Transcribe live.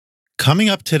Coming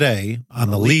up today on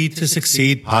the Lead to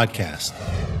Succeed podcast.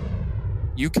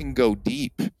 You can go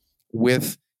deep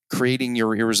with creating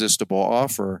your irresistible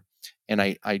offer and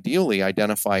ideally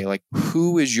identify like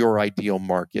who is your ideal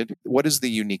market, what is the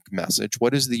unique message,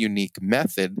 what is the unique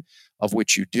method of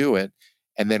which you do it,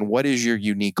 and then what is your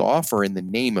unique offer in the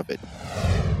name of it.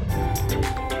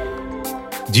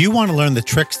 Do you want to learn the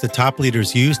tricks that top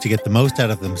leaders use to get the most out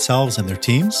of themselves and their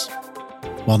teams?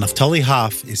 Well, Naftali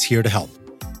Hoff is here to help.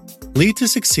 Lead to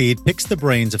Succeed picks the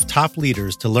brains of top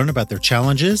leaders to learn about their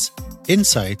challenges,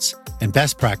 insights, and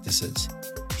best practices.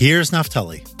 Here's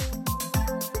Naftali.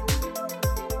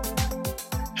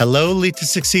 Hello, Lead to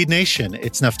Succeed Nation.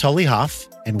 It's Naftali Hoff,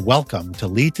 and welcome to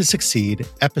Lead to Succeed,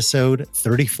 episode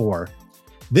 34.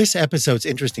 This episode's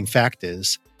interesting fact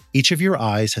is, each of your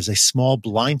eyes has a small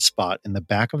blind spot in the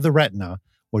back of the retina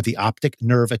where the optic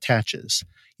nerve attaches.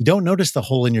 You don't notice the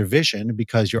hole in your vision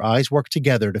because your eyes work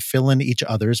together to fill in each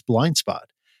other's blind spot.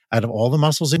 Out of all the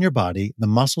muscles in your body, the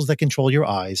muscles that control your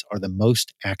eyes are the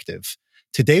most active.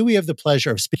 Today, we have the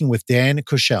pleasure of speaking with Dan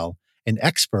Kushel, an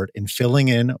expert in filling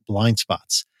in blind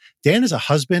spots. Dan is a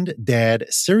husband, dad,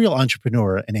 serial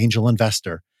entrepreneur, and angel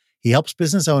investor. He helps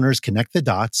business owners connect the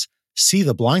dots, see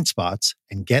the blind spots,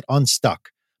 and get unstuck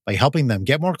by helping them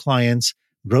get more clients,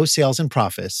 grow sales and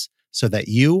profits, so that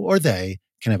you or they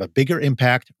can have a bigger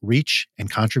impact, reach,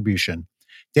 and contribution.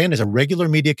 Dan is a regular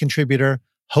media contributor,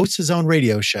 hosts his own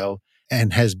radio show,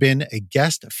 and has been a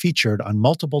guest featured on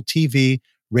multiple TV,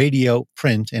 radio,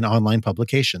 print, and online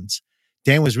publications.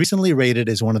 Dan was recently rated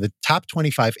as one of the top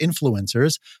 25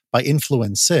 influencers by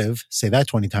Influencive, say that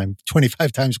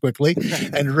 25 times quickly,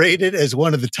 and rated as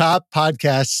one of the top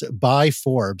podcasts by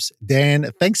Forbes.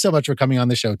 Dan, thanks so much for coming on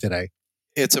the show today.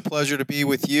 It's a pleasure to be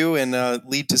with you and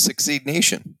Lead to Succeed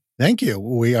Nation. Thank you.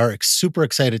 We are super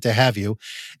excited to have you.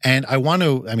 And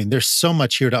there's so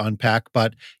much here to unpack,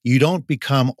 but you don't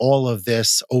become all of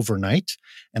this overnight.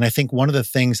 And I think one of the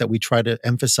things that we try to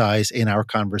emphasize in our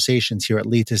conversations here at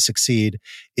Lead to Succeed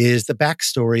is the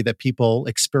backstory that people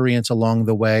experience along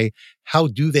the way. How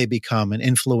do they become an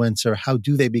influencer? How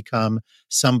do they become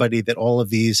somebody that all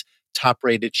of these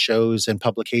top-rated shows and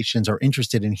publications are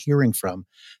interested in hearing from?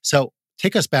 So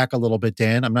take us back a little bit,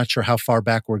 Dan. I'm not sure how far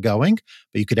back we're going,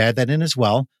 but you could add that in as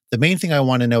well. The main thing I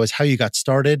want to know is how you got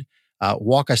started.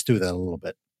 Walk us through that a little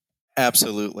bit.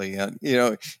 Absolutely. And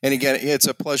again, it's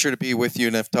a pleasure to be with you,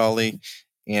 Naftali.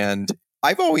 And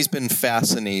I've always been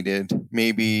fascinated,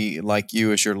 maybe like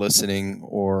you as you're listening,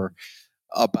 or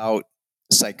about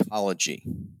psychology,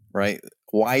 right?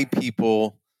 Why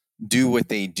people do what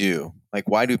they do. Like,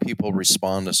 why do people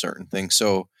respond to certain things?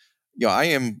 So, I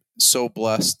am so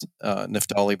blessed,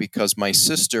 Naftali, because my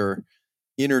sister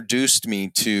introduced me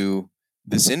to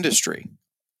this industry,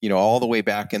 all the way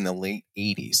back in the late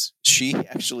 80s. She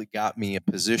actually got me a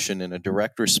position in a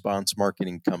direct response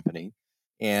marketing company.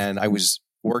 And I was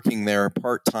working there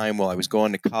part-time while I was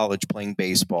going to college playing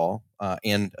baseball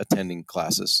and attending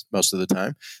classes most of the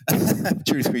time,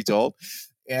 truth be told.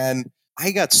 And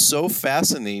I got so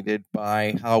fascinated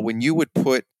by how when you would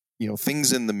put,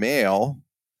 things in the mail,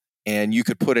 and you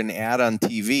could put an ad on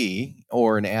TV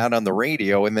or an ad on the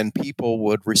radio, and then people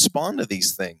would respond to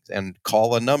these things and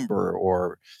call a number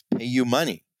or pay you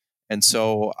money. And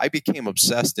so I became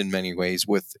obsessed in many ways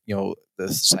with, the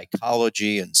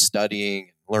psychology and studying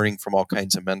and learning from all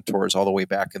kinds of mentors all the way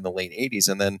back in the late 80s.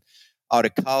 And then out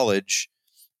of college,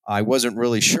 I wasn't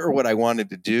really sure what I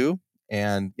wanted to do.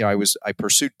 And, I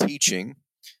pursued teaching.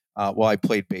 While I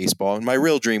played baseball, and my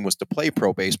real dream was to play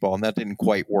pro baseball, and that didn't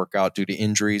quite work out due to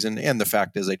injuries, and the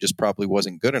fact is I just probably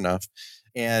wasn't good enough.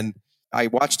 And I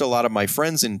watched a lot of my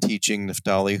friends in teaching,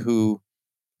 Naftali, who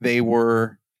they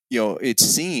were, it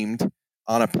seemed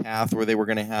on a path where they were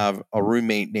going to have a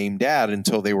roommate named Dad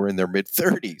until they were in their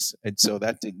mid-30s. And so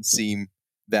that didn't seem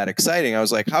that exciting. I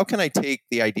was like, how can I take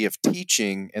the idea of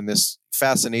teaching and this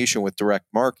fascination with direct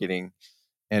marketing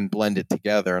and blend it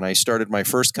together? And I started my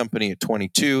first company at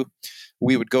 22.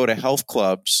 We would go to health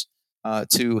clubs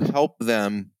to help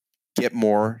them get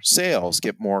more sales,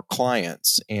 get more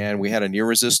clients. And we had an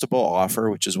irresistible offer,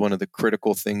 which is one of the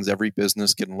critical things every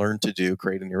business can learn to do,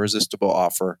 create an irresistible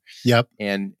offer. Yep.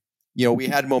 And, we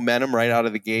had momentum right out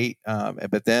of the gate.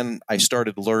 But then I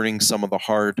started learning some of the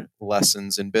hard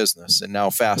lessons in business. And now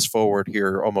fast forward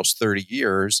here almost 30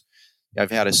 years,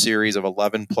 I've had a series of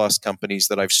 11 plus companies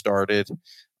that I've started.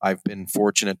 I've been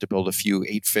fortunate to build a few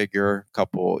 8-figure,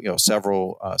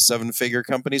 several 7-figure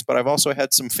companies, but I've also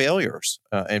had some failures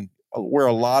and where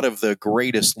a lot of the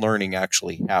greatest learning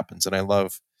actually happens. And I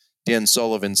love Dan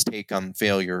Sullivan's take on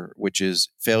failure, which is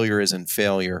failure isn't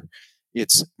failure.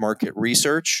 It's market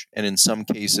research and in some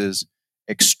cases,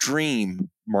 extreme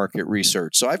market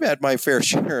research. So I've had my fair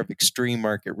share of extreme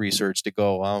market research to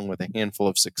go along with a handful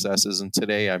of successes. And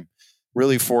today I'm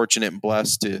really fortunate and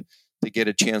blessed to get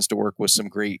a chance to work with some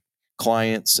great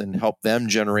clients and help them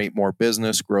generate more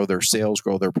business, grow their sales,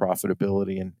 grow their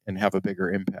profitability, and have a bigger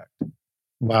impact.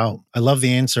 Wow. I love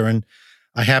the answer. And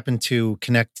I happen to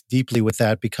connect deeply with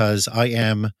that because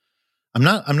I'm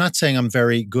not saying I'm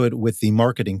very good with the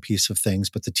marketing piece of things,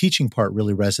 but the teaching part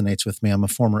really resonates with me. I'm a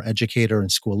former educator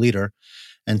and school leader.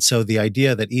 And so the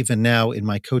idea that even now in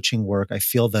my coaching work, I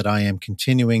feel that I am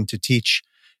continuing to teach,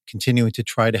 continuing to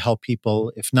try to help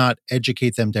people, if not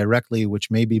educate them directly,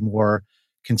 which may be more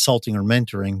consulting or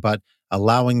mentoring, but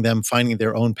allowing them finding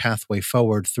their own pathway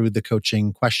forward through the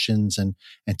coaching questions and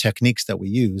techniques that we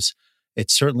use.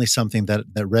 It's certainly something that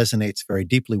resonates very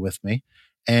deeply with me.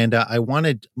 And I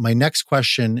wanted, my next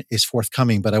question is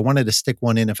forthcoming, but I wanted to stick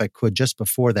one in if I could just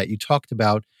before that. You talked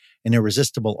about an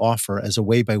irresistible offer as a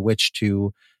way by which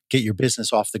to get your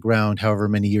business off the ground, however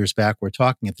many years back we're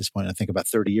talking at this point. I think about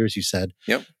 30 years, you said.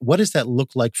 Yep. What does that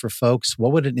look like for folks?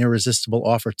 What would an irresistible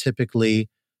offer typically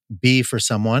be for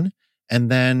someone?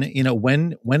 And then,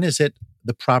 when is it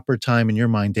the proper time in your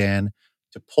mind, Dan,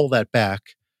 to pull that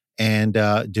back and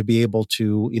to be able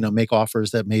to, make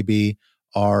offers that maybe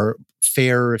are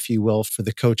fair, if you will, for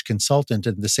the coach consultant,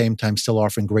 and at the same time still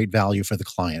offering great value for the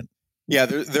client? Yeah,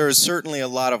 there is certainly a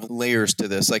lot of layers to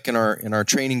this. Like in our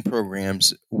training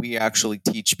programs, we actually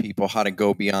teach people how to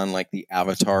go beyond like the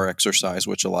avatar exercise,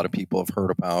 which a lot of people have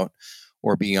heard about,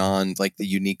 or beyond like the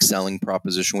unique selling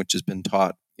proposition, which has been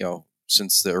taught,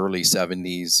 since the early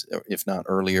 70s, if not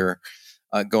earlier,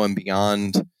 going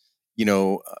beyond,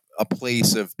 a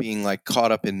place of being like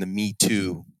caught up in the Me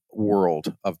Too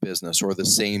world of business or the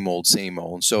same old.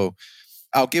 And so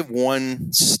I'll give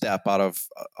one step out of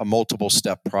a multiple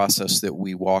step process that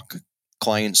we walk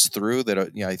clients through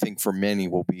that I think for many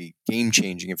will be game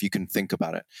changing if you can think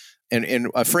about it. And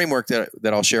a framework that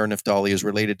I'll share, Naftali, is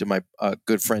related to my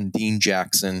good friend Dean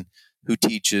Jackson, who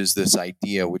teaches this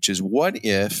idea, which is, what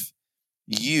if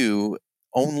you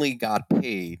only got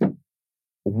paid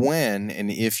when and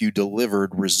if you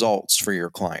delivered results for your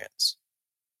clients,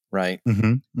 right?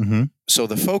 Mm-hmm. Mm-hmm. So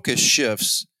the focus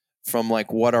shifts from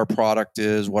like what our product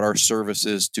is, what our service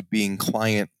is, to being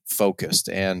client focused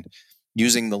and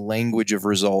using the language of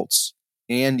results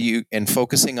and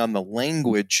focusing on the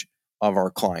language of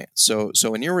our clients. So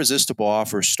an irresistible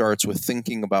offer starts with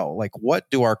thinking about like, what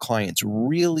do our clients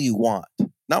really want?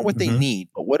 Not what they need,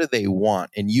 but what do they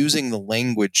want? And using the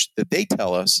language that they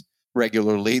tell us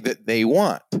regularly that they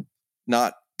want,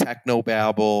 not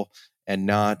technobabble and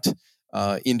not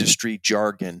industry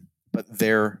jargon, but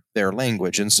their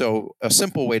language. And so a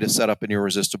simple way to set up an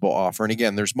irresistible offer, and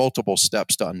again, there's multiple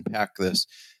steps to unpack this.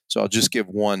 So I'll just give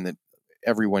one that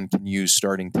everyone can use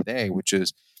starting today, which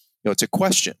is, it's a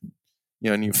question,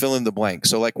 and you fill in the blank.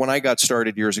 So like when I got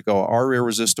started years ago, our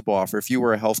irresistible offer, if you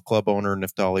were a health club owner,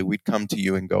 Naftali, we'd come to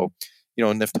you and go,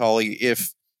 Naftali,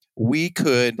 if we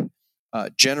could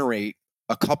generate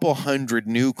a couple hundred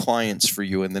new clients for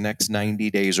you in the next 90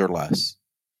 days or less,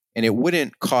 and it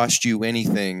wouldn't cost you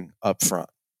anything up front.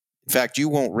 In fact, you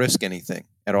won't risk anything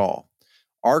at all.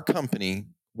 Our company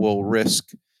will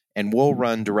risk, and we'll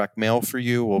run direct mail for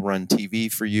you, we'll run TV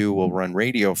for you, we'll run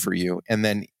radio for you. And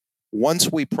then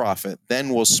once we profit,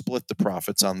 then we'll split the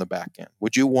profits on the back end.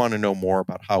 Would you want to know more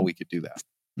about how we could do that?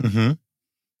 Mm-hmm.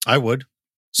 I would.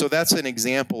 So that's an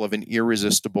example of an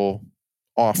irresistible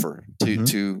offer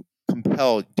to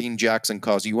compel. Dean Jackson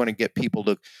calls, you want to get people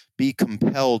to be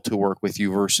compelled to work with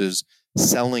you versus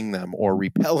selling them or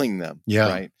repelling them. Yeah.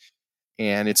 Right.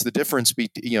 And it's the difference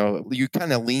between, you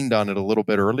kind of leaned on it a little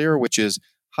bit earlier, which is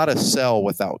how to sell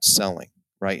without selling,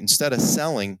 right? Instead of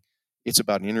selling, it's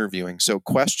about interviewing. So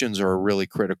questions are a really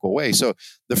critical way. So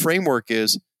the framework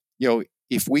is,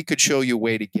 if we could show you a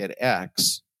way to get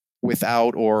X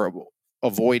without or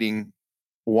avoiding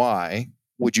Y,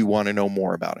 would you want to know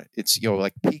more about it? It's,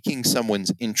 like piquing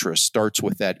someone's interest starts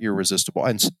with that irresistible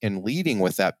and leading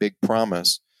with that big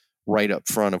promise right up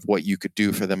front of what you could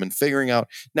do for them and figuring out.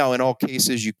 Now, in all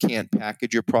cases, you can't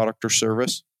package your product or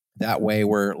service that way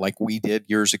where like we did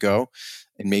years ago,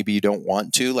 and maybe you don't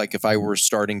want to. Like if I were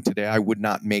starting today, I would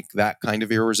not make that kind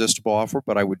of irresistible offer,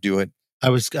 but I would do it. I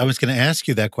was going to ask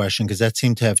you that question because that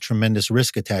seemed to have tremendous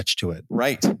risk attached to it.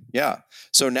 Right. Yeah.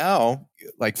 So now,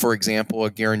 like for example,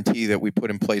 a guarantee that we put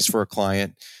in place for a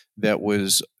client that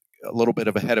was a little bit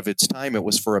of ahead of its time. It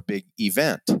was for a big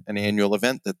event, an annual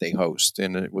event that they host,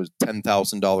 and it was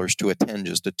 $10,000 to attend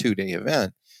just a 2-day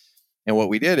event. And what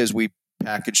we did is we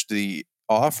packaged the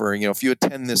offer. If you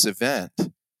attend this event,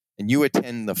 and you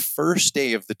attend the first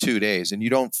day of the 2 days and you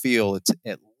don't feel it's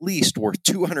at least worth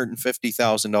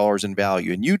 $250,000 in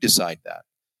value, and you decide that,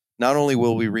 not only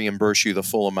will we reimburse you the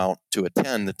full amount to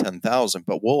attend the 10,000,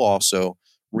 but we'll also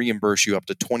reimburse you up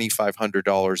to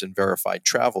 $2,500 in verified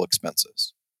travel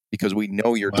expenses because we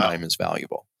know your time is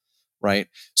valuable, right?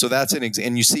 So that's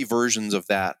and you see versions of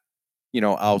that,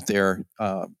 out there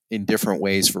in different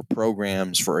ways for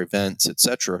programs, for events,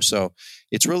 etc. So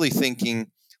it's really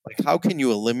thinking like, how can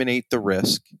you eliminate the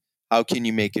risk? How can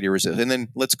you make it irresistible? And then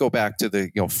let's go back to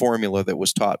the formula that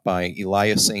was taught by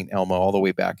Elias St. Elmo all the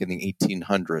way back in the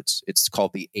 1800s. It's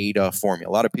called the AIDA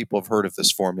formula. A lot of people have heard of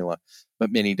this formula,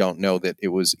 but many don't know that it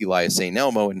was Elias St.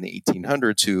 Elmo in the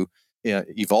 1800s who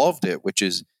evolved it, which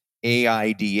is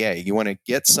AIDA. You want to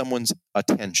get someone's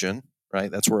attention, right?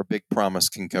 That's where a big promise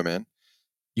can come in.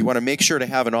 You want to make sure to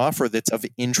have an offer that's of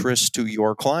interest to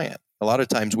your client. A lot of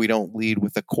times we don't lead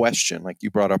with a question like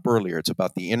you brought up earlier. It's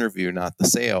about the interview, not the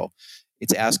sale.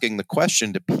 It's asking the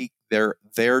question to pique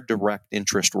their direct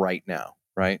interest right now,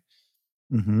 right?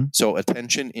 Mm-hmm. So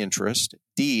attention, interest.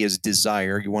 D is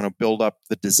desire. You want to build up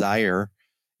the desire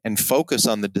and focus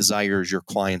on the desires your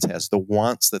clients has, the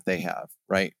wants that they have,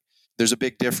 right? There's a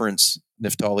big difference,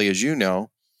 Naftali, as you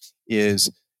know, is,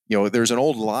 there's an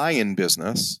old lie in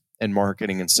business and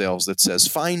marketing and sales that says,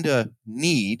 find a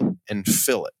need and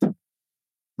fill it.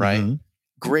 Right? Mm-hmm.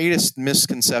 Greatest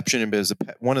misconception in business,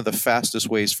 one of the fastest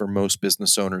ways for most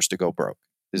business owners to go broke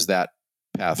is that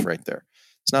path right there.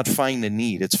 It's not find a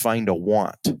need, it's find a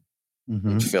want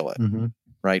and fill it. Mm-hmm.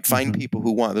 Right? Find people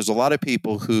who want. There's a lot of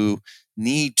people who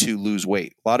need to lose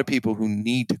weight, a lot of people who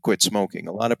need to quit smoking,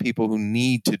 a lot of people who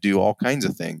need to do all kinds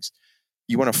of things.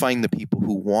 You want to find the people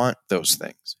who want those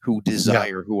things, who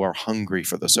desire, who are hungry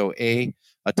for those. So A,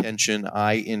 attention,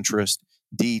 I, interest,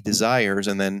 D, desires,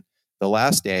 and then the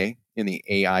last A in the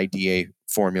AIDA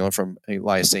formula from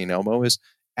Elias St. Elmo is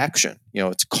action.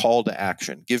 It's call to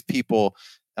action. Give people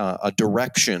a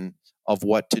direction of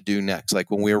what to do next.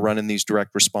 Like when we were running these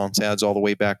direct response ads all the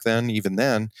way back then, even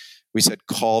then, we said,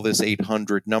 call this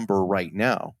 800 number right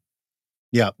now.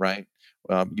 Yeah. Right?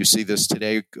 You see this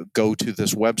today, go to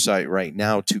this website right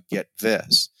now to get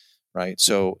this. Right?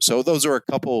 So those are a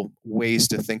couple ways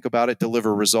to think about it.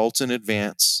 Deliver results in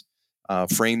advance.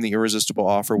 Frame the irresistible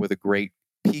offer with a great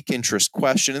peak interest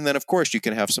question. And then, of course, you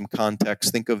can have some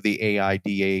context. Think of the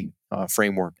AIDA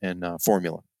framework and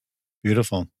formula.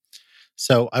 Beautiful.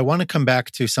 So I want to come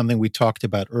back to something we talked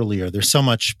about earlier. There's so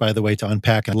much, by the way, to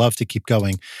unpack. I'd love to keep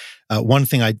going. One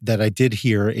thing that I did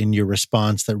hear in your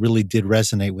response that really did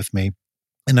resonate with me,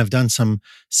 and I've done some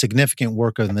significant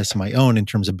work on this on my own in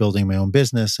terms of building my own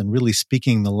business and really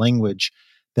speaking the language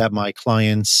that my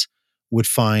clients would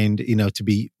find, to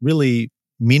be really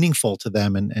meaningful to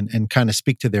them and kind of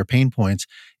speak to their pain points,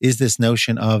 is this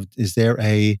notion of, is there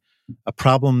a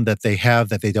problem that they have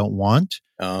that they don't want?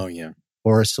 Oh, yeah.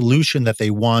 Or a solution that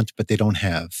they want, but they don't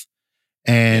have.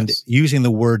 And using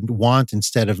the word want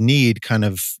instead of need kind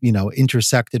of,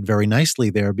 intersected very nicely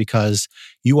there, because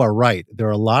you are right. There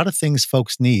are a lot of things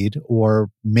folks need or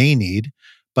may need,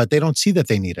 but they don't see that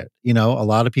they need it. A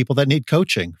lot of people that need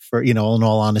coaching for, in all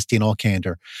honesty and all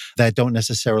candor, that don't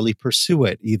necessarily pursue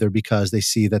it either because they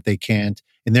see that they can't,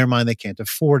 in their mind, they can't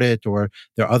afford it, or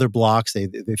there are other blocks. They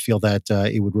feel that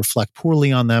it would reflect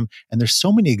poorly on them. And there's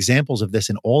so many examples of this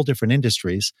in all different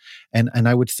industries. And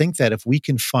I would think that if we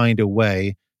can find a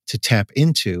way to tap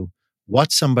into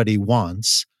what somebody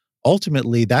wants,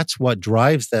 ultimately that's what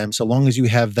drives them, so long as you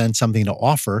have then something to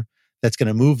offer that's going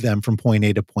to move them from point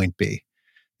A to point B.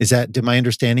 Am I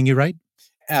understanding you right?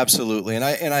 Absolutely. And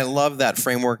I love that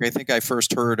framework. I think I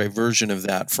first heard a version of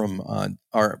that from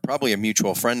probably a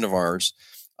mutual friend of ours,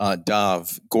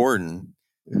 Dov Gordon,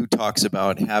 who talks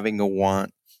about having a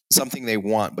want, something they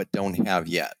want but don't have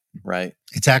yet, right?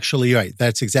 It's actually right.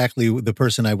 That's exactly the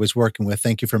person I was working with.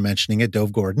 Thank you for mentioning it,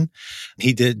 Dov Gordon.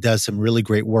 He does some really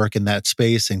great work in that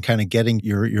space and kind of getting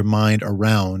your mind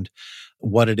around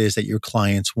what it is that your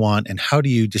clients want, and how do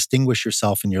you distinguish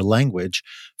yourself in your language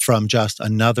from just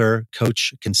another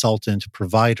coach, consultant,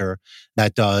 provider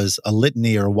that does a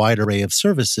litany or a wide array of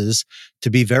services,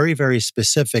 to be very, very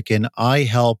specific in, I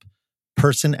help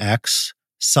person X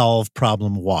solve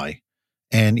problem Y.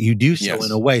 And you do so in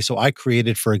a way. So I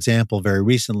created, for example, very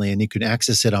recently, and you can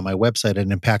access it on my website at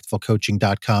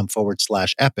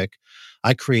impactfulcoaching.com/epic.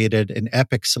 I created an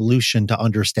epic solution to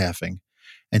understaffing.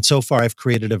 And so far, I've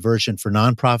created a version for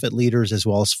nonprofit leaders as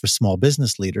well as for small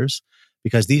business leaders,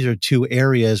 because these are two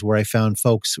areas where I found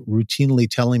folks routinely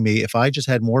telling me, if I just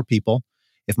had more people,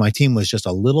 if my team was just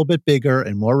a little bit bigger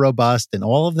and more robust and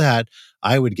all of that,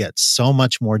 I would get so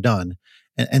much more done.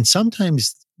 And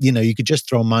sometimes you could just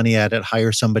throw money at it,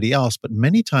 hire somebody else. But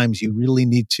many times you really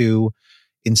need to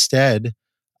instead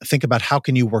think about how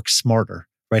can you work smarter,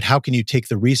 right? How can you take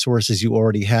the resources you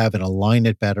already have and align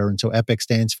it better? And so EPIC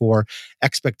stands for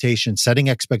expectations, setting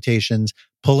expectations,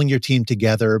 pulling your team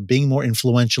together, being more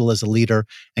influential as a leader,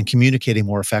 and communicating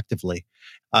more effectively.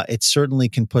 It certainly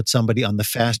can put somebody on the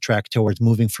fast track towards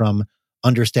moving from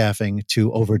understaffing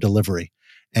to over delivery.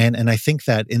 And I think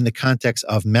that in the context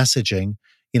of messaging,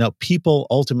 people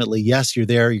ultimately, yes, you're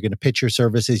there, you're going to pitch your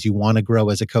services, you want to grow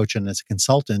as a coach and as a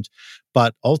consultant,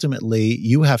 but ultimately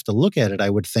you have to look at it, I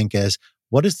would think, as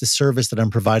what is the service that I'm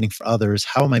providing for others?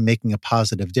 How am I making a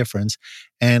positive difference?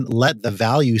 And let the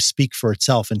value speak for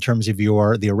itself in terms of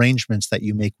the arrangements that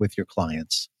you make with your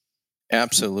clients.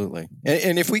 Absolutely.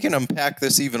 And if we can unpack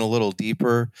this even a little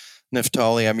deeper,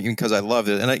 Naftali, I mean, because I love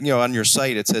it. And, on your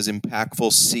site, it says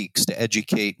Impactful seeks to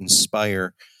educate,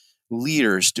 inspire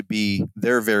leaders to be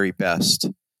their very best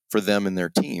for them and their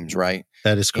teams, right?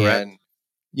 That is correct.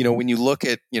 And, when you look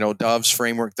at, Dove's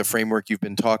framework, the framework you've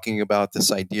been talking about,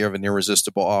 this idea of an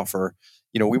irresistible offer,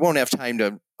 we won't have time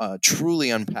to truly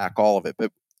unpack all of it,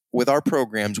 but with our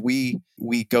programs, we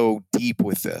go deep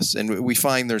with this, and we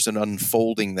find there's an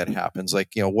unfolding that happens. Like,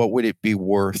 what would it be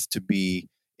worth to be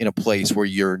in a place where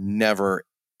you're never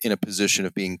in a position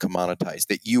of being commoditized,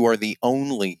 that you are the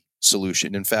only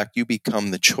solution. In fact, you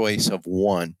become the choice of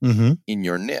one in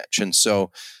your niche. And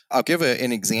so I'll give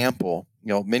an example.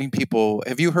 Many people,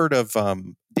 have you heard of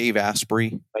Dave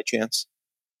Asprey by chance?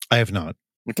 I have not.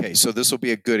 Okay, so this will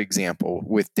be a good example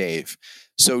with Dave.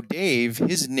 So Dave,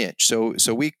 his niche,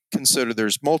 so we consider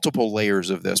there's multiple layers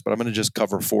of this, but I'm going to just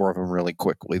cover 4 of them really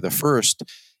quickly. The first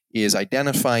is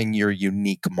identifying your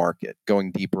unique market,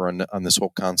 going deeper on this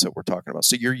whole concept we're talking about.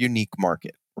 So your unique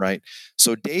market, right?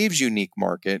 So Dave's unique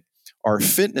market are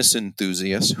fitness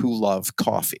enthusiasts who love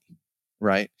coffee,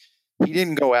 right? He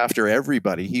didn't go after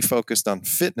everybody. He focused on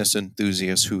fitness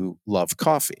enthusiasts who love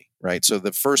coffee, right? So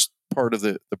the first part of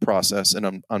the process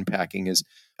and unpacking is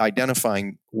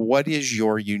identifying what is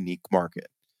your unique market,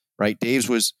 right? Dave's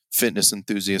was fitness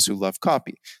enthusiasts who love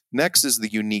coffee. Next is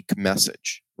the unique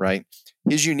message, right?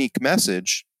 His unique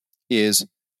message is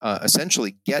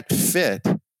essentially get fit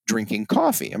drinking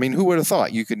coffee. I mean, who would have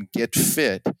thought you could get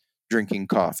fit drinking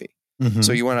coffee?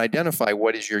 So you want to identify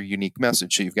what is your unique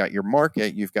message. So you've got your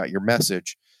market, you've got your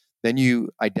message. Then you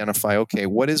identify, okay,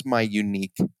 what is my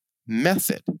unique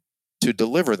method to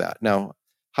deliver that? Now,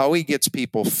 how he gets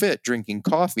people fit drinking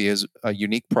coffee is a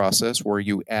unique process where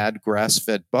you add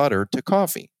grass-fed butter to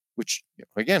coffee, which,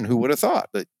 again, who would have thought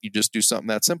that you just do something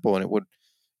that simple and it would,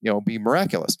 be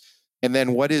miraculous. And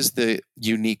then what is the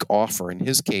unique offer? In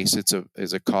his case, it's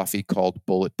a coffee called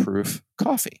Bulletproof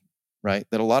Coffee, right?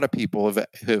 That a lot of people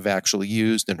have actually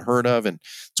used and heard of, and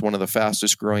it's one of the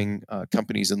fastest growing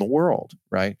companies in the world,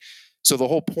 right? So the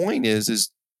whole point is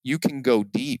you can go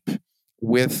deep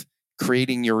with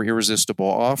creating your irresistible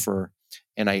offer,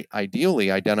 and ideally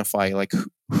identify like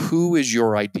who is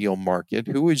your ideal market,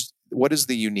 what is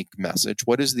the unique message,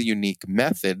 what is the unique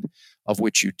method of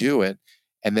which you do it,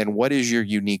 and then what is your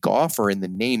unique offer in the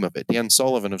name of it. Dan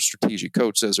Sullivan of Strategic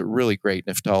Coach says it really great,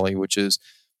 Naftali, which is,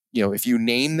 if you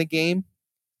name the game,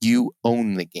 you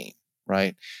own the game,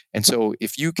 right? And so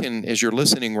if you can, as you're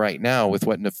listening right now with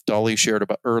what Naftali shared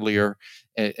about earlier,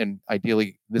 and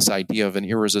ideally this idea of an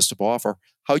irresistible offer,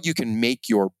 how you can make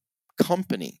your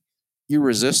company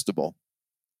irresistible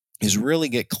is really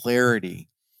get clarity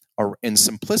and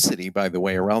simplicity, by the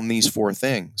way, around these 4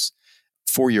 things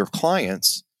for your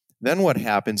clients. Then what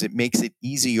happens, it makes it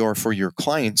easier for your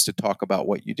clients to talk about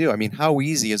what you do. I mean, how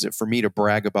easy is it for me to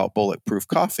brag about Bulletproof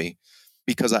Coffee?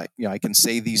 Because I can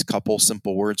say these couple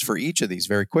simple words for each of these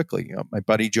very quickly. My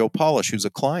buddy Joe Polish, who's a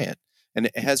client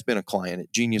and has been a client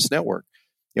at Genius Network,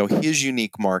 his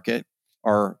unique market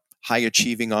are high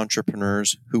achieving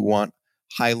entrepreneurs who want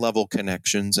high level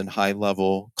connections and high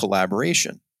level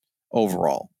collaboration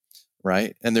overall,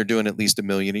 right? And they're doing at least $1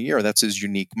 million a year. That's his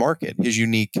unique market. His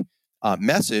unique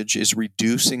message is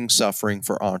reducing suffering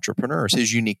for entrepreneurs.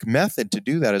 His unique method to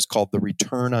do that is called the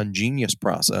Return on Genius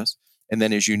process. And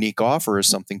then his unique offer is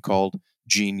something called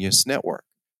Genius Network.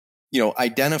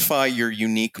 Identify your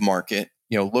unique market,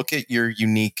 look at your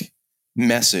unique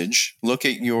message, look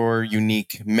at your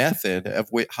unique method of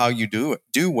how you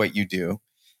do what you do,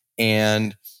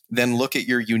 and then look at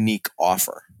your unique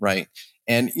offer, right?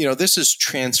 And, this is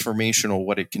transformational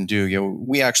what it can do.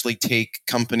 We actually take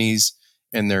companies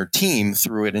and their team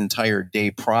through an entire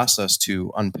day process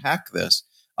to unpack this.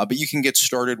 But you can get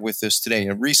started with this today.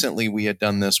 And recently we had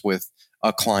done this with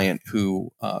a client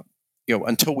who,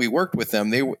 until we worked with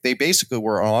them, they basically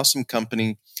were an awesome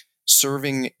company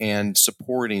serving and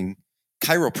supporting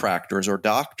chiropractors or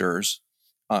doctors,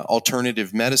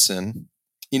 alternative medicine,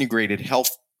 integrated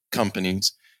health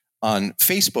companies on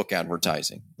Facebook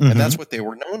advertising. And that's what they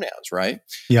were known as, right?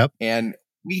 Yep. And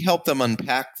we helped them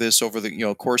unpack this over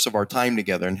the course of our time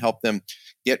together and help them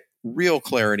get real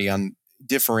clarity on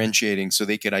differentiating so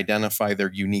they could identify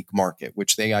their unique market,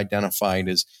 which they identified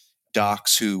as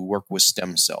docs who work with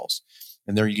stem cells.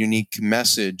 And their unique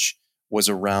message was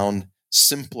around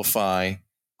simplify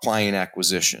client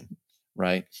acquisition,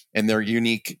 right? And their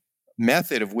unique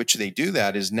method of which they do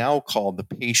that is now called the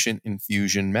patient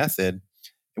infusion method,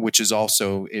 which is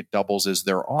also, it doubles as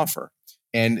their offer.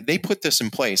 And they put this in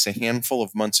place a handful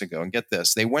of months ago. And get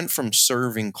this, they went from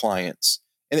serving clients.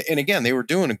 And again, they were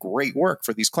doing a great work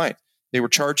for these clients. They were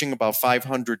charging about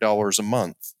 $500 a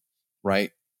month,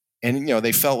 right? And,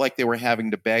 they felt like they were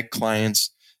having to beg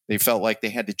clients. They felt like they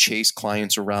had to chase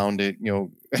clients around it,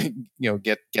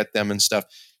 get them and stuff.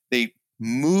 They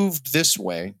moved this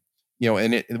way,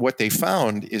 and what they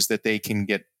found is that they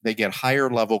get higher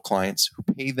level clients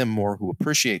who pay them more, who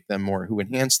appreciate them more, who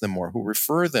enhance them more, who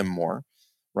refer them more,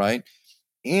 right?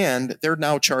 And they're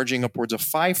now charging upwards of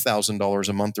 $5,000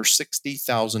 a month or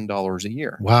 $60,000 a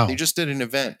year. Wow. They just did an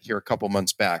event here a couple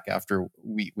months back after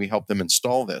we helped them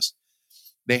install this.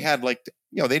 They had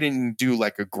they didn't do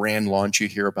like a grand launch. You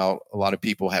hear about a lot of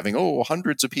people having,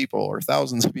 hundreds of people or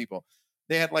thousands of people.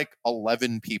 They had like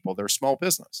 11 people. They're a small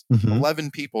business.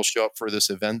 11 people show up for this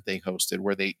event they hosted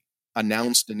where they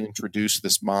announced and introduced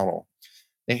this model.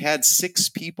 They had 6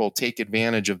 people take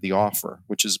advantage of the offer,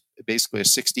 which is basically a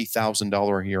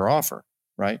 $60,000 a year offer,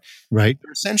 right? Right.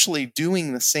 They're essentially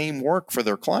doing the same work for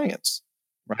their clients,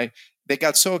 right? They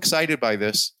got so excited by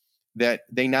this that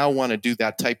they now want to do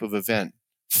that type of event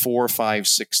 4, 5,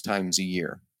 6 times a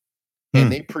year.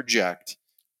 And they project,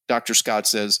 Dr. Scott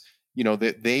says,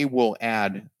 that they will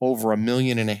add over $1.5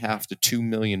 million to $2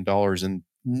 million in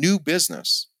new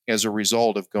business as a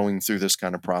result of going through this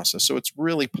kind of process. So it's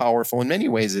really powerful. In many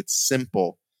ways, it's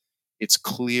simple. It's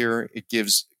clear. It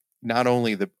gives not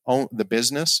only the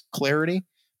business clarity,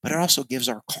 but it also gives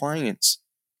our clients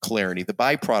clarity. The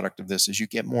byproduct of this is you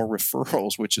get more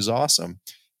referrals, which is awesome.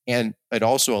 And it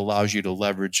also allows you to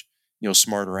leverage,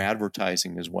 smarter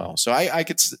advertising as well. So I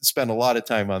could spend a lot of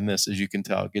time on this, as you can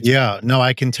tell. No,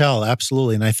 I can tell.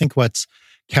 Absolutely. And I think what's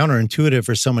counterintuitive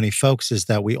for so many folks is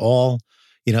that we all,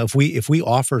 if we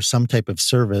offer some type of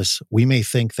service, we may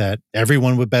think that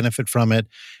everyone would benefit from it,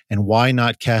 and why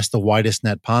not cast the widest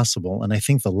net possible? And I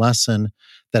think the lesson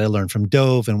that I learned from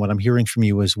Dove and what I'm hearing from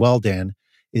you as well, Dan,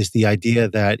 is the idea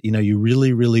that, you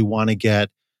really, really want to get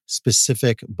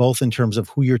specific, both in terms of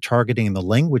who you're targeting and the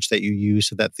language that you use,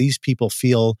 so that these people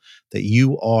feel that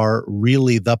you are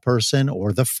really the person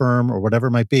or the firm or whatever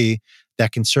it might be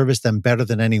that can service them better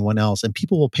than anyone else. And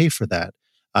people will pay for that.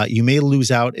 You may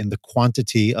lose out in the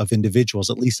quantity of individuals,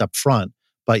 at least up front,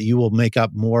 but you will make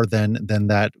up more than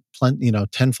that,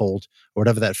 tenfold or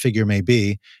whatever that figure may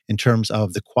be, in terms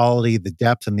of the quality, the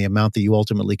depth, and the amount that you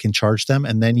ultimately can charge them.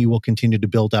 And then you will continue to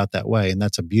build out that way. And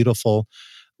that's a beautiful,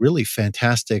 really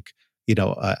fantastic,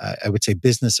 I would say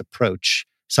business approach,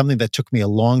 something that took me a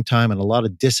long time and a lot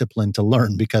of discipline to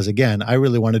learn, because again, I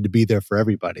really wanted to be there for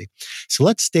everybody. So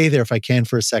let's stay there, if I can,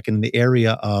 for a second, in the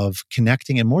area of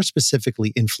connecting and more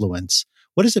specifically influence.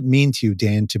 What does it mean to you,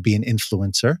 Dan, to be an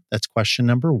influencer? That's question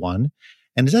number one.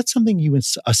 And is that something you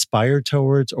aspire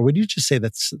towards, or would you just say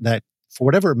that for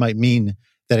whatever it might mean,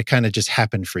 that it kind of just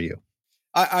happened for you?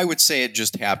 I would say it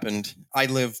just happened. I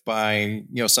live by,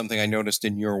 something I noticed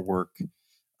in your work,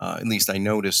 at least I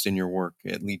noticed in your work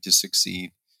at Lead to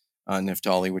Succeed,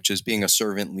 Naftali, which is being a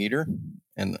servant leader.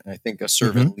 And I think a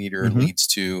servant leader leads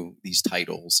to these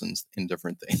titles and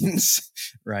different things,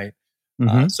 right?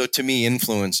 So to me,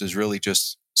 influence is really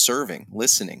just serving,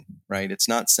 listening, right? It's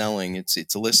not selling,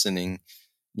 it's listening.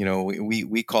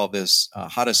 We call this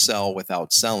how to sell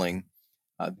without selling.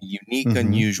 The unique,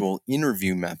 unusual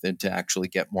interview method to actually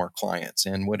get more clients.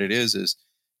 And what it is,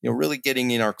 really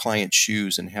getting in our client's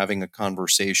shoes and having a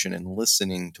conversation and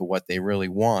listening to what they really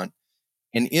want.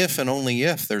 And if and only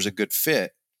if there's a good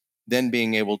fit, then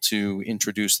being able to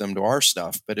introduce them to our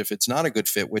stuff. But if it's not a good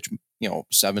fit, which,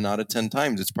 7 out of 10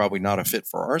 times, it's probably not a fit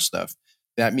for our stuff.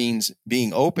 That means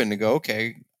being open to go,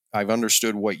 okay, I've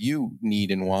understood what you need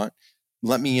and want.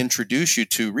 Let me introduce you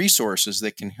to resources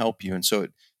that can help you. And so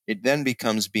it then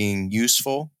becomes being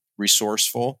useful,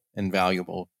 resourceful, and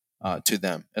valuable to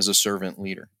them as a servant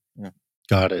leader. Yeah.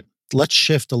 Got it. let's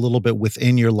shift a little bit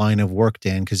within your line of work,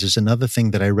 Dan, because there's another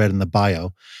thing that I read in the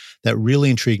bio that really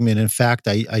intrigued me. And in fact,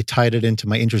 I tied it into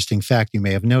my interesting fact you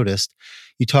may have noticed.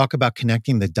 You talk about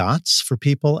connecting the dots for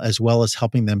people as well as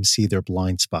helping them see their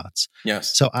blind spots.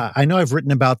 Yes. So I know I've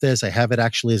written about this. I have it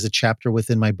actually as a chapter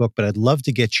within my book, but I'd love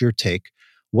to get your take.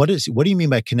 What do you mean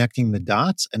by connecting the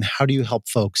dots, and how do you help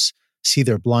folks see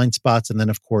their blind spots and then,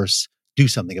 of course, do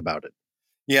something about it?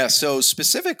 Yeah. So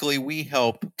specifically, we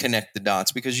help connect the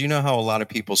dots because you know how a lot of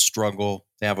people struggle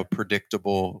to have a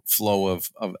predictable flow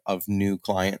of new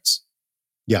clients,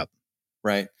 Yeah.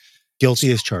 right?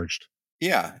 Guilty as charged.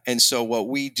 Yeah. And so what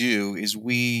we do is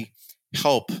we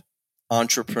help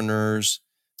entrepreneurs,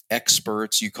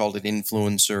 experts, you called it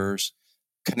influencers,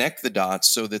 connect the dots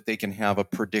so that they can have a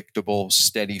predictable,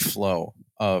 steady flow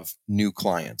of new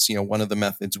clients. You know, one of the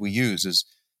methods we use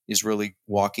is really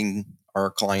walking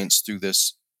our clients through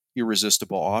this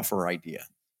irresistible offer idea,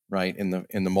 right? In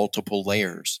the multiple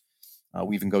layers.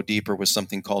 We even go deeper with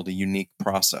something called a unique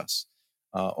process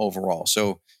overall.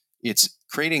 So it's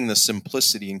creating the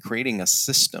simplicity and creating a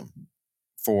system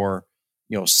for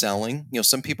selling.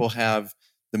 Some people have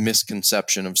the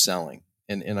misconception of selling,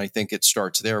 and I think it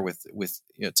starts there with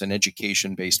it's an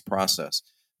education based process.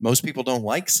 Most people don't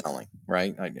like selling,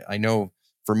 right? I know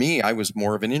for me, I was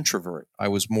more of an introvert. I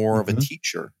was more of a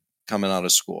teacher coming out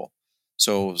of school.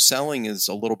 So selling is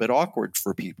a little bit awkward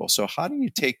for people. So how do you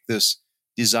take this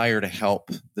desire to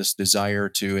help, this desire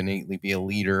to innately be a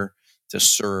leader, to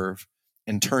serve,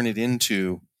 and turn it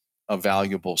into a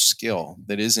valuable skill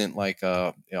that isn't like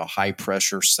a high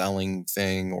pressure selling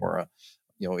thing, or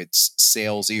it's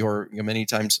salesy, or many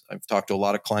times I've talked to a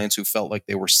lot of clients who felt like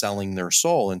they were selling their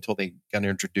soul until they got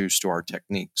introduced to our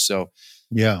techniques. So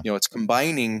yeah, it's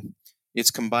combining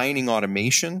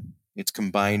automation, it's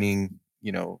combining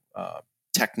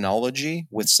technology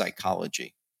with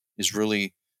psychology is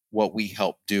really what we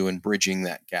help do in bridging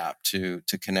that gap to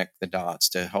connect the dots,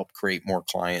 to help create more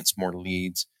clients, more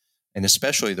leads, and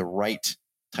especially the right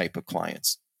type of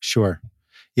clients. Sure.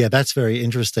 Yeah, that's very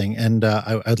interesting. And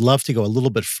I'd love to go a little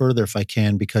bit further if I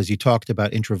can, because you talked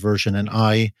about introversion, and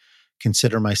I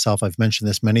consider myself, I've mentioned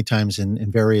this many times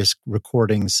in various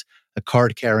recordings, a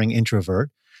card carrying introvert,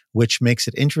 which makes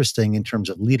it interesting in terms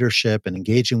of leadership and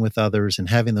engaging with others and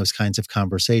having those kinds of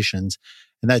conversations.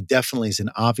 And that definitely is an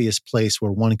obvious place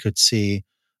where one could see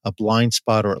a blind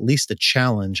spot or at least a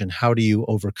challenge. And how do you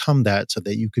overcome that so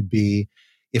that you could be,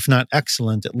 if not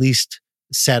excellent, at least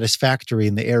satisfactory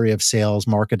in the area of sales,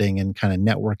 marketing, and kind of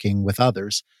networking with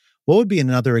others? What would be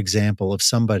another example of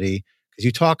somebody, because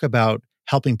you talk about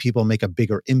helping people make a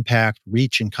bigger impact,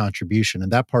 reach, and contribution, and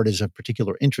that part is of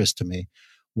particular interest to me.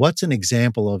 What's an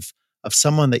example of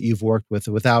someone that you've worked with,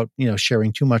 without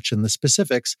sharing too much in the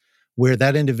specifics, where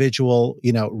that individual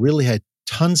really had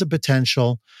tons of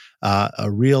potential, a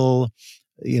real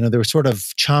they were sort of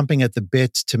chomping at the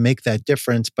bit to make that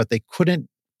difference, but they couldn't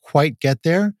quite get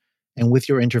there, and with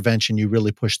your intervention you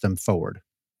really pushed them forward?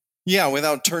 Yeah,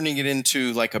 without turning it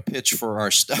into like a pitch for our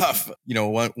stuff.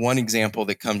 One example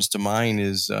that comes to mind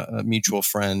is a mutual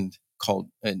friend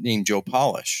named Joe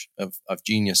Polish of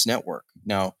Genius Network.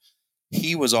 Now,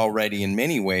 he was already in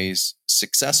many ways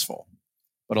successful,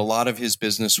 but a lot of his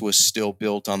business was still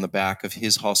built on the back of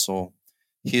his hustle,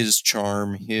 his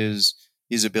charm, his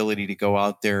ability to go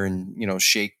out there and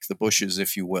shake the bushes,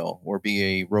 if you will, or be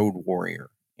a road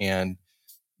warrior. And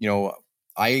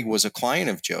I was a client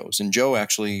of Joe's, and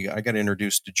I got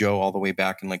introduced to Joe all the way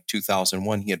back in like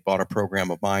 2001. He had bought a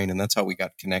program of mine, and that's how we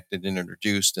got connected and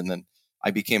introduced. And then I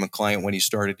became a client when he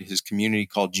started his community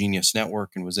called Genius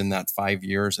Network, and was in that 5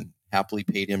 years, and happily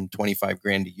paid him 25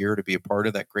 grand a year to be a part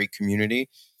of that great community.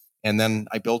 And then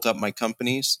I built up my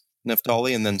companies,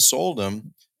 Naftali, and then sold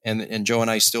them. And Joe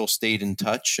and I still stayed in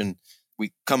touch, and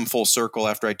we come full circle.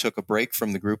 After I took a break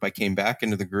from the group, I came back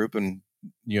into the group, and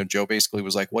Joe basically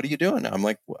was like, "What are you doing?" I'm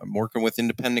like, "I'm working with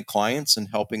independent clients and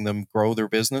helping them grow their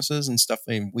businesses and stuff."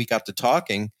 And we got to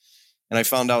talking, and I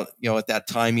found out, at that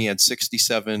time he had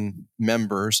 67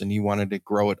 members, and he wanted to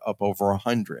grow it up over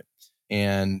 100.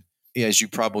 And as you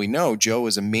probably know, Joe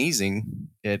is amazing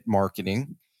at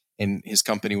marketing, and his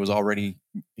company was already,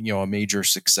 a major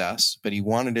success, but he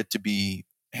wanted it to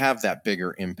have that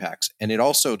bigger impacts, and it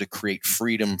also to create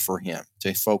freedom for him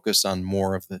to focus on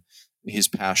more of his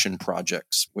passion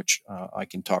projects, which I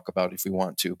can talk about if we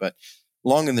want to. But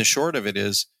long and the short of it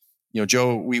is,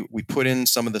 Joe, we put in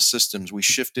some of the systems, we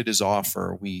shifted his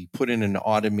offer, we put in an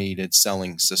automated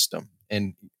selling system.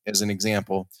 And as an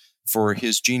example, for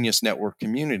his Genius Network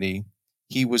community,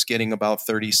 he was getting about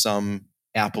 30 some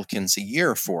applicants a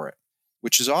year for it,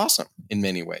 which is awesome in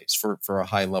many ways for a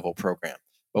high level program.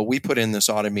 But we put in this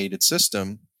automated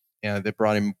system that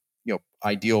brought him,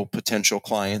 ideal potential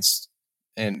clients.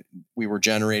 And we were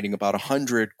generating about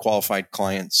 100 qualified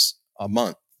clients a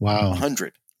month. Wow.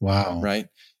 100. Wow. Right.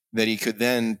 That he could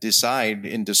then decide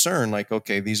and discern like,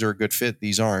 okay, these are a good fit.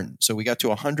 These aren't. So we got to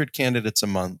 100 candidates a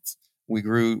month. We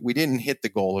grew. We didn't hit the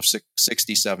goal of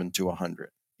 67 to 100.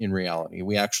 In reality,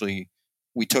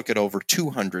 we took it over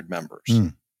 200 members,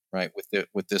 right,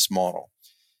 with this model.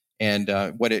 And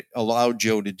what it allowed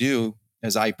Joe to do,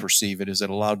 as I perceive it, is it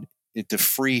allowed it to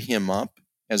free him up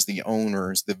as the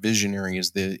owner, as the visionary,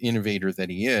 as the innovator that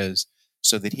he is,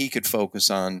 so that he could focus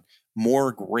on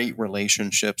more great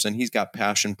relationships. And he's got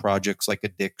passion projects like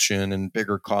addiction and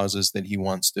bigger causes that he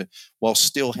wants to, while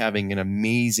still having an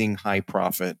amazing high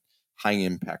profit, high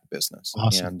impact business.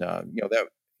 Awesome.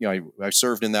 And I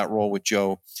served in that role with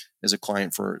Joe as a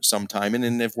client for some time, and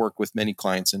then have worked with many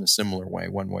clients in a similar way,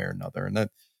 one way or another. And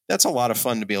that's a lot of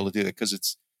fun to be able to do that, because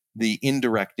it's the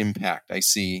indirect impact I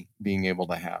see being able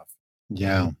to have.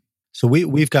 Yeah. So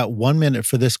we've got 1 minute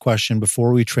for this question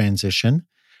before we transition.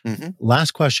 Mm-hmm.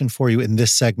 Last question for you in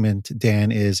this segment,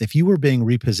 Dan, is if you were being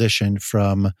repositioned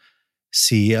from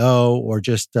CEO or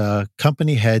just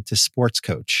company head to sports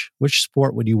coach, which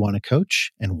sport would you want to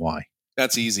coach and why?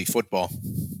 That's easy. Football.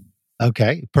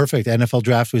 Okay, perfect. NFL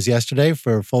draft was yesterday.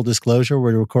 For full disclosure,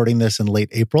 we're recording this in late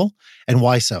April. And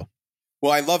why so?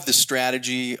 Well, I love the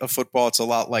strategy of football. It's a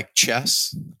lot like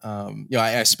chess. I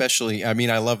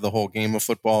love the whole game of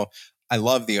football. I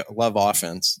love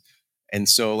offense. And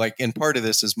so and part of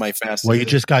this is my fascination. Well, you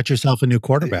just got yourself a new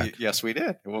quarterback. Yes, we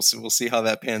did. We'll see how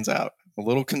that pans out. A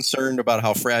little concerned about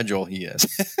how fragile he is.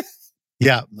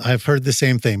 Yeah, I've heard the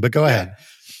same thing, but go ahead.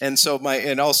 And so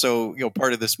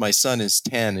part of this, my son is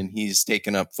 10 and he's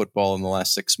taken up football in the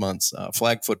last 6 months,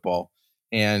 flag football.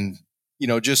 And,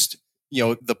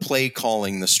 the play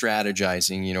calling, the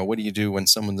strategizing, what do you do when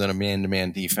someone's in a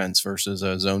man-to-man defense versus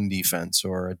a zone defense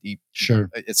or a deep,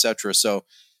 et cetera. So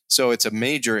it's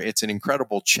an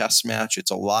incredible chess match.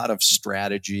 It's a lot of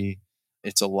strategy.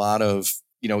 It's a lot of,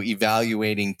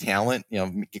 evaluating talent,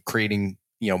 creating,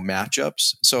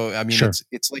 matchups. So,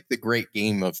 it's like the great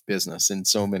game of business in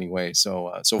so many ways.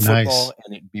 So football,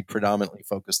 and it'd be predominantly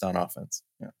focused on offense.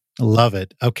 Yeah. Love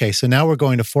it. Okay. So now we're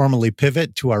going to formally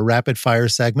pivot to our rapid fire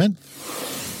segment.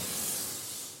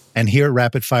 And here at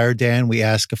Rapid Fire, Dan, we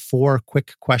ask 4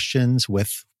 quick questions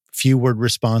with few word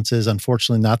responses.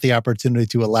 Unfortunately, not the opportunity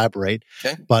to elaborate,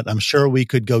 but I'm sure we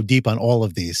could go deep on all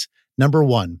of these. Number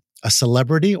 1, a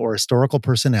celebrity or historical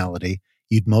personality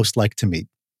you'd most like to meet.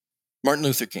 Martin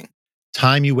Luther King.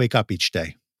 Time you wake up each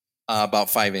day. About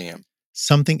 5 a.m.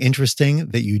 Something interesting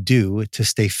that you do to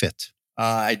stay fit.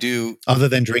 I do. Other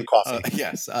than drink coffee.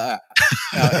 Yes.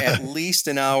 At least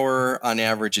an hour on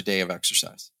average a day of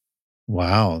exercise.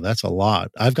 Wow, that's a lot.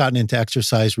 I've gotten into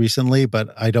exercise recently,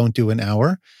 but I don't do an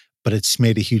hour, but it's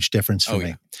made a huge difference for me.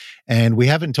 Yeah. And we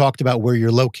haven't talked about where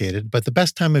you're located, but the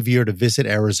best time of year to visit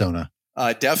Arizona.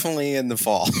 Definitely in the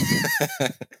fall.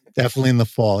 Definitely in the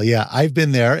fall. Yeah, I've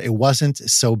been there. It wasn't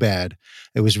so bad.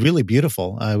 It was really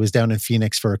beautiful. I was down in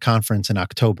Phoenix for a conference in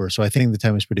October, so I think the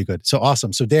time was pretty good. So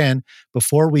awesome. So Dan,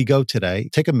 before we go today,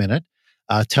 take a minute.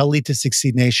 Tell Lead to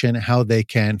Succeed Nation how they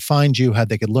can find you, how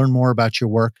they can learn more about your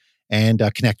work, and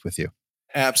connect with you.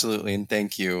 Absolutely. And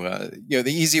thank you. The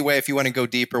easy way, if you want to go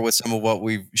deeper with some of what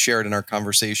we've shared in our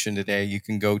conversation today, you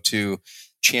can go to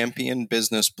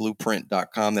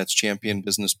championbusinessblueprint.com. That's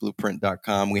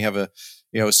championbusinessblueprint.com. We have a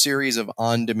series of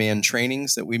on-demand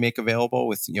trainings that we make available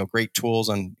with, great tools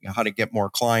on how to get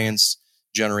more clients,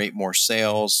 generate more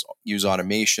sales, use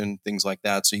automation, things like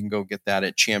that. So you can go get that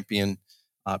at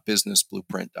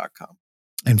championbusinessblueprint.com.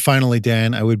 And finally,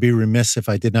 Dan, I would be remiss if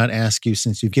I did not ask you,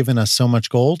 since you've given us so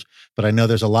much gold, but I know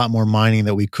there's a lot more mining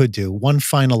that we could do. One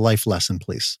final life lesson,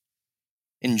 please.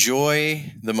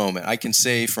 Enjoy the moment. I can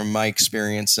say from my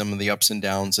experience, some of the ups and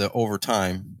downs over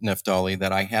time, Naftali,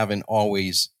 that I haven't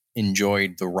always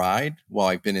enjoyed the ride while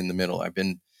I've been in the middle. I've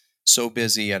been so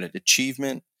busy at an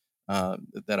achievement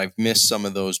that I've missed some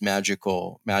of those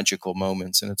magical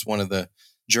moments. And it's one of the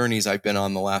journeys I've been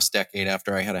on the last decade.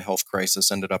 After I had a health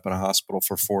crisis, ended up in a hospital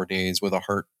for 4 days with a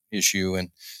heart issue and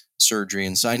surgery,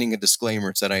 and signing a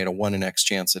disclaimer that I had a 1 in X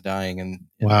chance of dying. And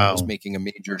wow. I was making a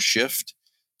major shift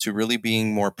to really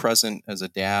being more present as a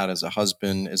dad, as a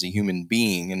husband, as a human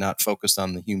being, and not focused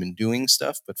on the human doing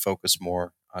stuff, but focus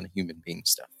more on human being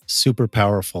stuff. Super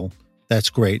powerful. That's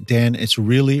great. Dan, it's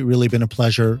really, really been a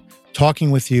pleasure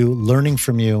talking with you, learning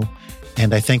from you.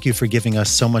 And I thank you for giving us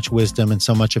so much wisdom and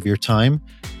so much of your time.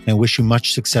 And I wish you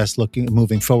much success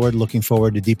moving forward, looking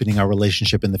forward to deepening our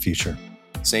relationship in the future.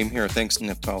 Same here. Thanks,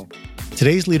 Naftali.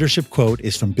 Today's leadership quote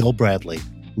is from Bill Bradley.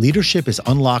 Leadership is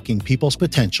unlocking people's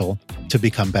potential to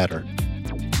become better.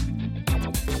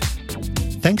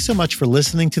 Thanks so much for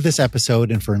listening to this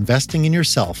episode and for investing in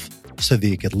yourself so that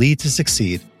you could lead to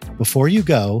succeed. Before you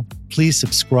go, please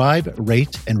subscribe,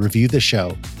 rate, and review the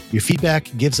show. Your feedback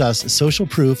gives us social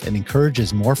proof and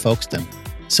encourages more folks to.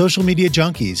 Social media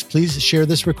junkies, please share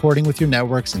this recording with your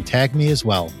networks and tag me as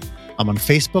well. I'm on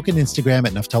Facebook and Instagram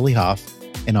at Naftali Hoff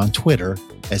and on Twitter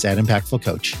as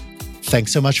 @ImpactfulCoach.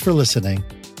 Thanks so much for listening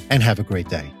and have a great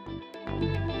day.